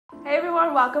Hey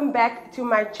everyone, welcome back to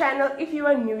my channel. If you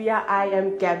are new here, I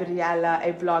am Gabriella,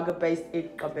 a vlogger based in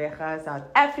Capsule, South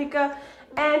Africa.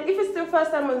 And if it's your first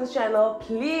time on this channel,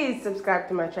 please subscribe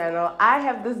to my channel. I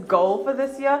have this goal for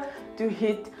this year to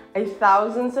hit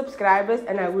 1,000 subscribers,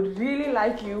 and I would really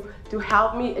like you to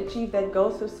help me achieve that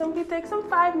goal. So simply take some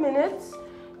 5 minutes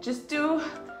just to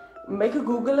make a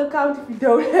Google account if you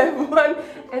don't have one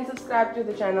and subscribe to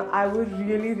the channel. I would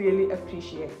really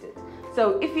appreciate it.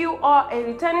 So if you are a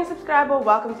returning subscriber,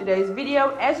 welcome to today's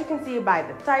video. As you can see by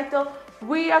the title,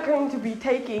 we are going to be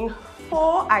taking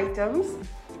four items,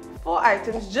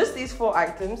 just these 4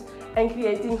 items, and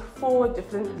creating 4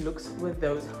 different looks with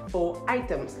those 4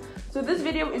 items. So this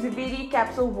video is very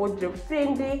capsule wardrobe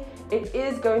friendly. It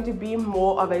is going to be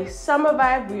more of a summer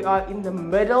vibe. We are in the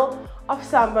middle of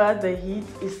summer. The heat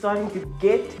is starting to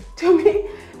get to me.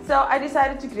 So I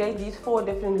decided to create these 4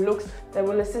 different looks that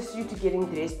will assist you to getting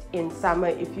dressed in summer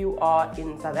if you are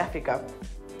in South Africa.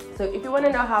 So if you want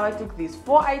to know how I took these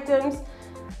 4 items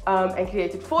and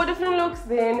created 4 different looks,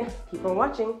 then keep on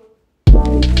watching.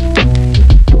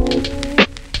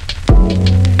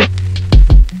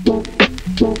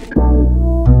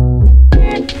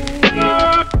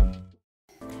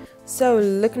 So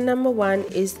look number 1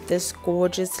 is this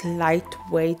gorgeous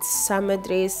lightweight summer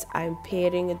dress. I'm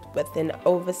pairing it with an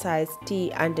oversized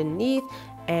tee underneath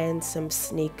and some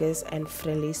sneakers and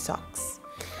frilly socks.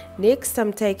 Next,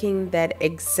 I'm taking that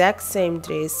exact same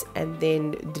dress and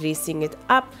then dressing it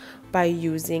up by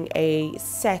using a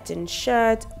satin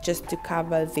shirt just to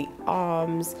cover the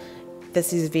arms.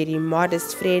 This is very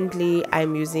modest friendly.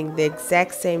 I'm using the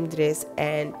exact same dress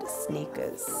and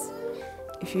sneakers.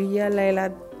 If you hear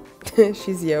Layla,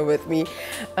 she's here with me.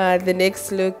 The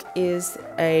next look is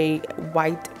a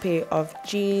white pair of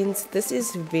jeans. This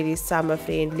is very summer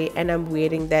friendly, and I'm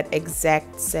wearing that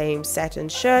exact same satin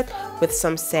shirt with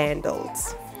some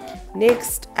sandals.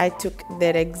 Next, I took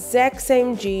that exact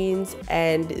same jeans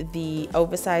and the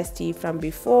oversized tee from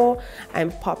before.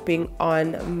 I'm popping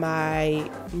on my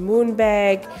moon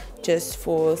bag just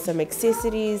for some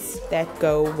accessories that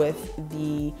go with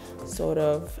the sort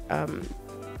of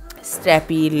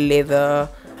strappy leather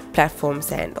platform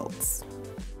sandals.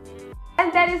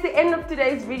 And that is the end of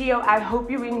today's video. I hope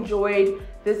you enjoyed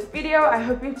this video. I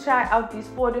hope you try out these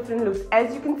 4 different looks.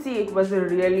 As you can see, it was a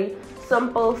really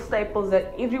simple staples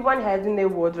that everyone has in their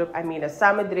wardrobe. I mean, a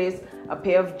summer dress, a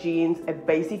pair of jeans, a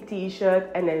basic t-shirt,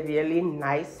 and a really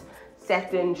nice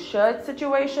satin shirt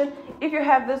situation. If you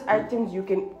have those items, you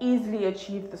can easily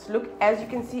achieve this look. As you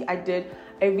can see, I did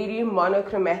a very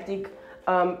monochromatic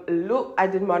look. I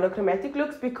did monochromatic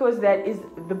looks because that is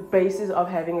the basis of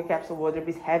having a capsule wardrobe,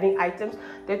 is having items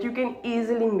that you can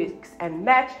easily mix and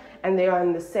match, and they are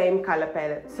in the same color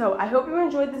palette. So I hope you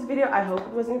enjoyed this video. I hope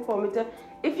it was informative.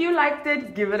 If you liked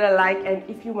it, give it a like, and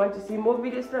if you want to see more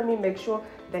videos from me, make sure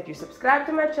that you subscribe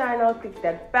to my channel, click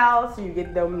that bell so you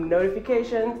get the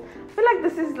notifications. I feel like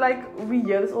this is like, we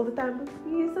hear this all the time, but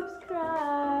please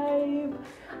subscribe.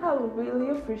 I would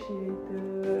really appreciate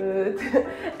it.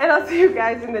 And I'll see you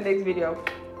guys in the next video.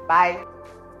 Bye.